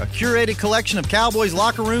Starter, a curated collection of Cowboys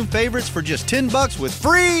locker room favorites for just $10 with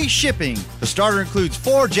free shipping. The starter includes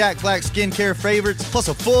 4 Jack Black skincare favorites, plus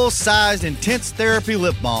a full-sized intense therapy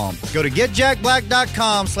lip balm. Go to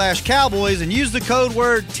getjackblack.com/Cowboys and use the code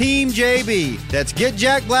word TEAMJB. That's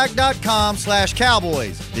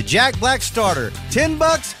getjackblack.com/Cowboys. The Jack Black Starter,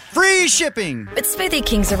 $10, free shipping. With Smoothie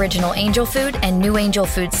King's original Angel Food and new Angel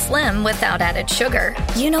Food Slim without added sugar,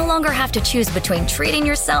 you no longer have to choose between treating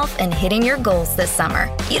yourself and hitting your goals this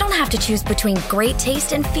summer. You don't have to choose between great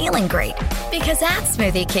taste and feeling great. Because at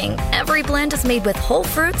Smoothie King, every blend is made with whole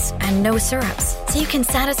fruits and no syrups, so you can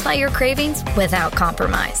satisfy your cravings without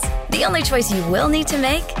compromise. The only choice you will need to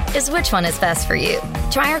make is which one is best for you.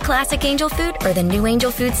 Try our classic Angel Food or the new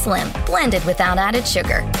Angel Food Slim, blended without added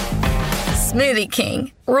sugar. Smoothie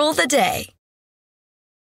King, rule the day.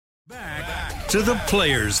 Back to the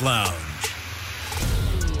Players Lounge.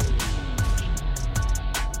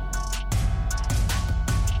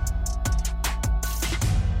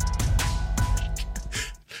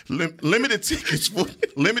 Limited tickets for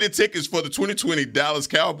the 2020 Dallas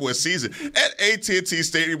Cowboys season at AT&T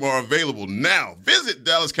Stadium are available now. Visit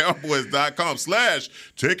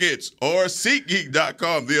DallasCowboys.com/tickets or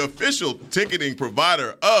SeatGeek.com, the official ticketing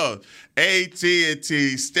provider of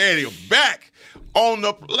AT&T Stadium. Back on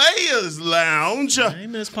the Players Lounge. Hey,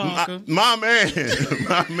 Miss Parker. My man.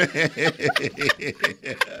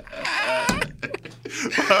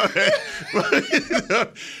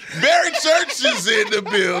 Barry Church is in the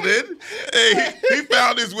building. He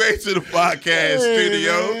found his way to the podcast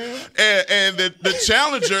studio. And the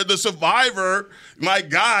challenger, the survivor, my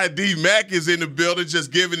guy, D Mac, is in the building,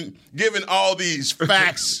 just giving all these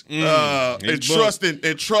facts and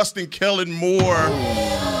trusting Kellen Moore.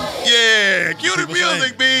 Yeah, cue the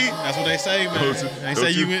music, B. That's what they say, man. They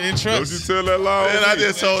say you in trust. Don't you tell that lie on me. I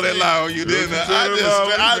just told that lie on you, didn't I?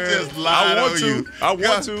 I just lied on you. I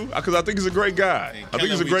want to, because I think he's a great guy. I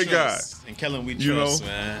think he's a great guy. And Kellen, we trust,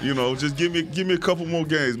 man. Just give me a couple more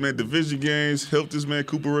games, man. Division games. Help this man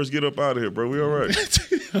Cooper Rush get up out of here, bro. We all right.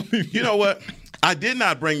 You know what? I did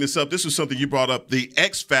not bring this up. This was something you brought up, the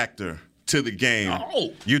X factor to the game.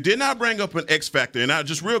 Oh. You did not bring up an X factor. And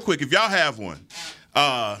just real quick, if y'all have one,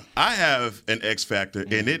 I have an X factor,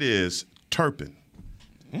 and it is Turpin.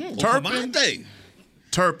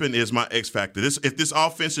 Turpin is my X factor. If this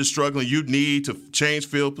offense is struggling, you need to change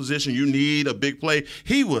field position. You need a big play.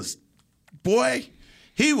 He was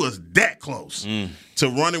that close to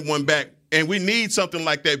running one back. And we need something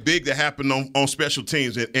like that big to happen on special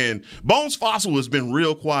teams. And Bones Fossil has been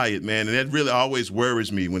real quiet, man. And that really always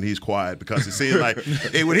worries me when he's quiet, because it seems like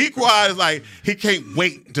when he's quiet, it's like he can't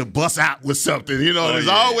wait to bust out with something. It's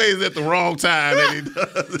always at the wrong time that he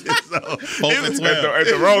does it. So, at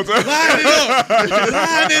the wrong time.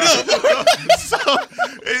 Line it up. So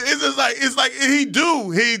it's like he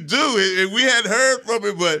do. And we hadn't heard from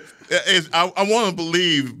him, but I want to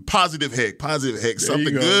believe positive heck,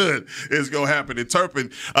 something good is going to happen. And Turpin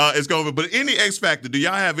is going to. But any X factor? Do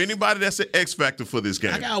y'all have anybody that's an X factor for this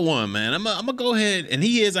game? I got one, man. I'm gonna go ahead, and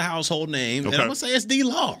he is a household name, and I'm gonna say it's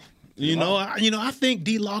D-Law. I think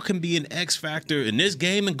D-Law can be an X factor in this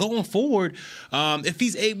game and going forward if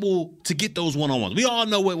he's able to get those one-on-ones. We all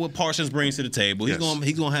know what Parsons brings to the table. He's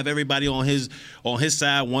gonna have everybody on his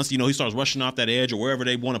side once he starts rushing off that edge or wherever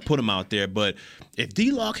they want to put him out there. But if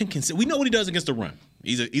D-Law can consider, we know what he does against the run.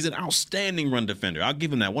 He's an outstanding run defender. I'll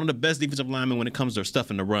give him that. One of the best defensive linemen when it comes to stuff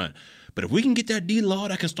in the run. But if we can get that D-Law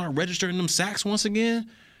that can start registering them sacks once again,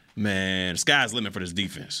 man, sky's the limit for this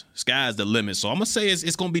defense. Sky's the limit. So I'm going to say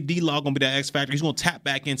it's going to be D-Law, going to be that X factor. He's going to tap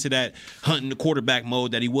back into that hunting the quarterback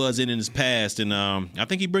mode that he was in his past. And I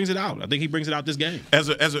think he brings it out. I think he brings it out this game.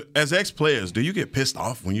 As ex-players, do you get pissed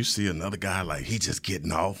off when you see another guy like he just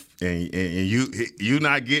getting off and you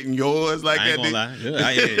not getting yours like that? I ain't going to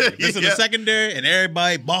lie. This is the secondary and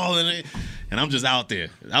everybody balling it. And I'm just out there.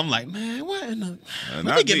 I'm like, man, what?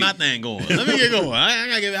 Let me get my thing going. Let me get going. I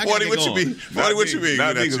gotta get going. What you mean?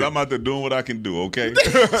 Not me, because I'm out there doing what I can do, okay?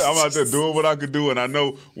 I'm out there doing what I can do, and I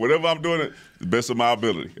know whatever I'm doing, the best of my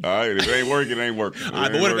ability. All right, if it ain't working, it ain't working. All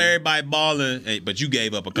right, but what if everybody balling, but you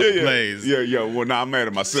gave up a couple plays? Yeah. Well, now I'm mad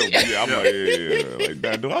at myself. But I'm like, like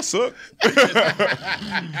that. Do I suck?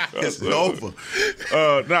 It's over.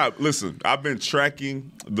 Listen. I've been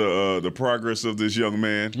tracking the progress of this young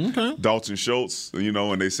man, Dalton Schultz.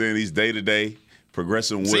 And they saying he's day to day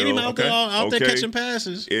progressing well. Seen him out there catching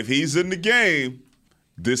passes. If he's in the game,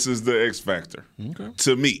 this is the X factor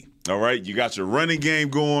to me. All right, you got your running game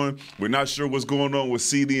going. We're not sure what's going on with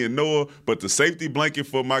CD and Noah, but the safety blanket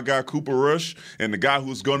for my guy Cooper Rush and the guy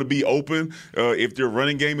who's going to be open if their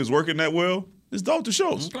running game is working that well is Dalton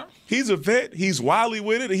Schultz. He's a vet. He's wily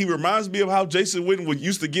with it. He reminds me of how Jason Witten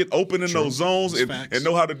used to get open in those zones and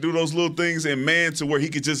know how to do those little things in man to where he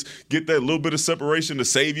could just get that little bit of separation to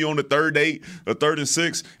save you on the 3rd 8, or 3rd and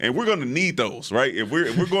 6. And we're going to need those, right? If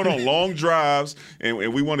we're going on long drives and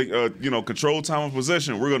we want to control time of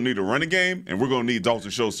possession, we're going to need a running game, and we're going to need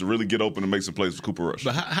Dalton Schultz to really get open and make some plays for Cooper Rush.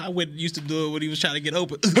 But how Witten used to do it when he was trying to get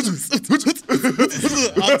open? I'm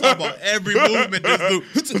talking about every movement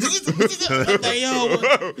this dude. Like, yo,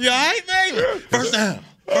 you all right, baby? First down.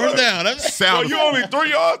 That's sound. You only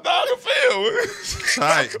 3 yards down the field. All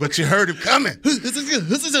right, but you heard him coming.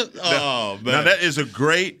 Oh, man. Now, that is a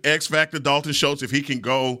great X factor, Dalton Schultz, if he can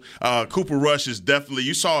go. Cooper Rush is definitely,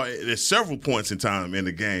 you saw it at several points in time in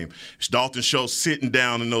the game. It's Dalton Schultz sitting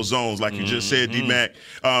down in those zones, like you just said, D-Mac.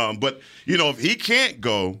 But, if he can't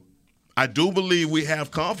go, I do believe we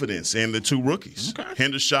have confidence in the 2 rookies,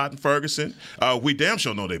 Hendershot and Ferguson. We damn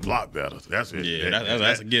sure know they block better. That's it. Yeah,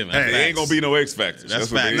 that's a given. Hey, ain't gonna be no X factor.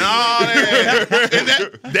 That's fact.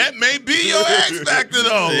 That may be your X factor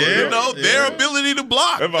though. Their ability to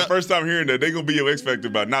block. That's my first time hearing that. They gonna be your X factor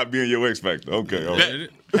by not being your X factor. Okay.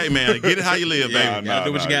 Hey man, get it how you live, baby.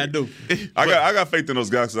 Do what you gotta do. I got faith in those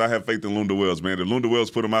guys because I have faith in Lunda Wells, man. If Lunda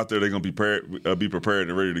Wells put them out there, they're gonna be prepared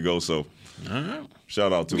and ready to go. So,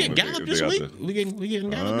 shout out to them. We getting Gallup this week. We getting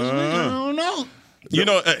Gallup this week. I don't know.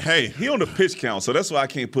 Hey, he on the pitch count, so that's why I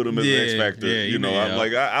can't put him as an X factor. I'm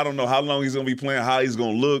like, I don't know how long he's gonna be playing, how he's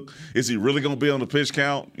gonna look. Is he really gonna be on the pitch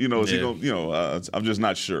count? Is he gonna? I'm just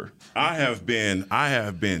not sure. I have been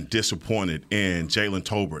disappointed in Jalen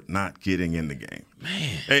Tolbert not getting in the game.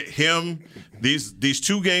 Man, these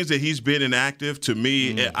 2 games that he's been inactive, to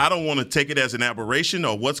me, I don't want to take it as an aberration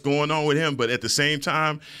or what's going on with him, but at the same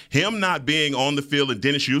time, him not being on the field and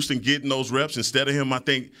Dennis Houston getting those reps instead of him, I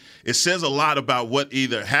think it says a lot about what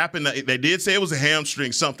either happened. They did say it was a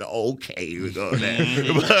hamstring, something. Okay, we go there.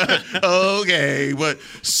 But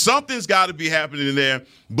something's got to be happening there.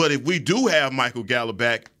 But if we do have Michael Gallup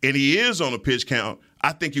back and he is on a pitch count,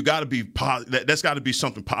 I think you got to be that's got to be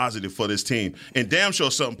something positive for this team, and damn sure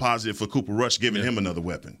something positive for Cooper Rush, giving him another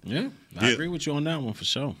weapon. Yeah, I agree with you on that one for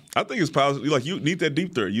sure. I think it's positive. Like, you need that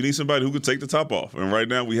deep threat. You need somebody who can take the top off. And right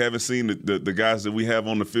now, we haven't seen the guys that we have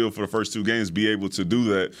on the field for the first 2 games be able to do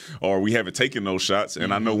that, or we haven't taken those shots.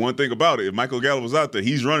 And I know one thing about it: if Michael Gallup was out there,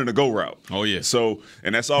 he's running a go route. Oh yeah. So,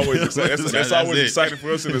 and that's always that's always exciting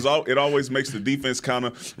for us, and it always makes the defense kind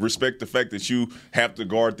of respect the fact that you have to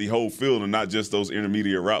guard the whole field and not just those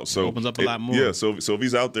intermediate routes. So it opens up a lot more. Yeah. So if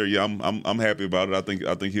he's out there, I'm happy about it. I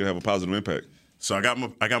think he'll have a positive impact. So I got my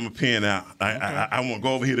pen out. I want to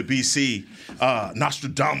go over here to BC.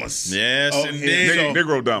 Nostradamus. Yes, indeed.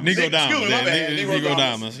 Negrodamus. Excuse me, my bad.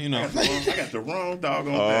 Negrodamus. I got the wrong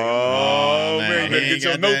doggone thing. Oh, man. You better get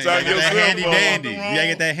your notes out yourself. Handy dandy. You got to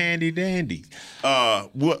get that handy dandy.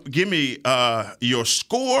 Give me your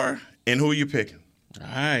score and who are you picking? All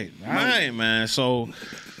right, man. So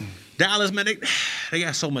Dallas, man, they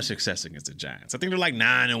got so much success against the Giants. I think they're like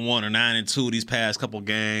 9-1 or 9-2 these past couple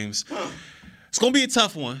games. It's going to be a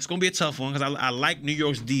tough one. It's going to be a tough one because I like New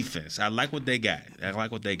York's defense. I like what they got. It's going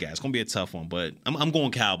to be a tough one, but I'm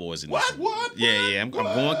going Cowboys in this one. What? Yeah. I'm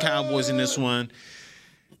going Cowboys in this one.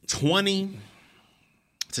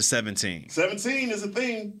 20-17. 17 is a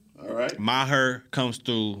thing. All right. Maher comes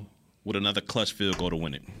through with another clutch field goal to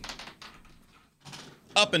win it.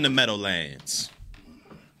 Up in the Meadowlands.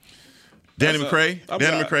 Danny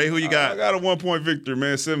McCray, who you got? I got a 1-point victory,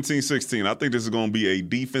 man, 17-16. I think this is going to be a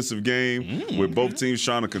defensive game with both teams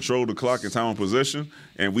trying to control the clock and time of possession,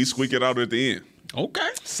 and we squeak it out at the end. Okay.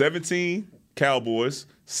 17 Cowboys,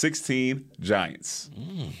 16 Giants.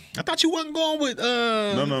 I thought you wasn't going with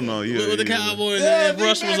No. Yeah, with the Cowboys. If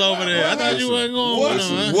Russ was over there. I thought you wasn't going with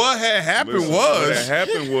them. What had happened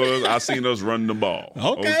was I seen us run the ball.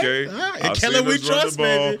 Okay. All right. And Keller, we trust,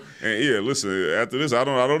 baby. And listen, after this, I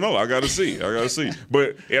don't know. I got to see.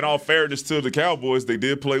 But in all fairness to the Cowboys, they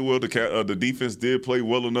did play well. The defense did play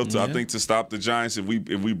well enough to I think to stop the Giants. If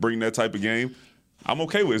we bring that type of game, I'm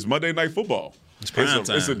okay with it. It's Monday Night Football.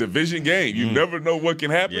 It's a division game. You never know what can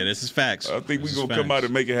happen. Yeah, this is facts. I think we're going to come out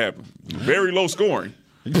and make it happen. Very low scoring.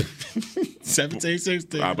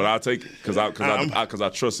 17-16. But I'll take it because I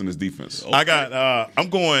trust in his defense. Okay. I'm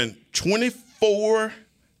going 24-10.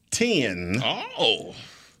 Oh.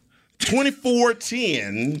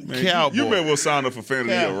 24-10 Cowboys. You may well sign up for Fan of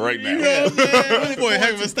the Year right now. Boy,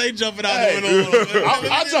 heck of a stay jumping out there.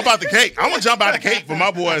 I'll jump out the cake. I'm going to jump out the cake for my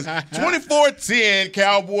boys. 24-10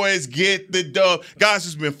 Cowboys get the dub. Guys,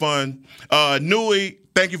 it's been fun. Newey,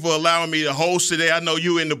 thank you for allowing me to host today. I know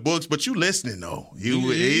you in the books, but you listening, though. He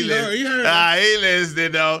listening,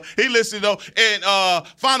 though. And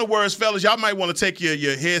final words, fellas, y'all might want to take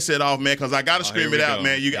your headset off, man, because I got to scream it out,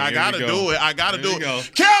 man. I got to do it. I got to do it.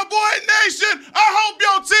 Cowboy Nation, I hope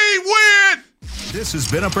your team win. This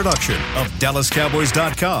has been a production of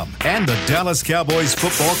DallasCowboys.com and the Dallas Cowboys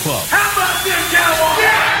Football Club. How about this, Cowboys?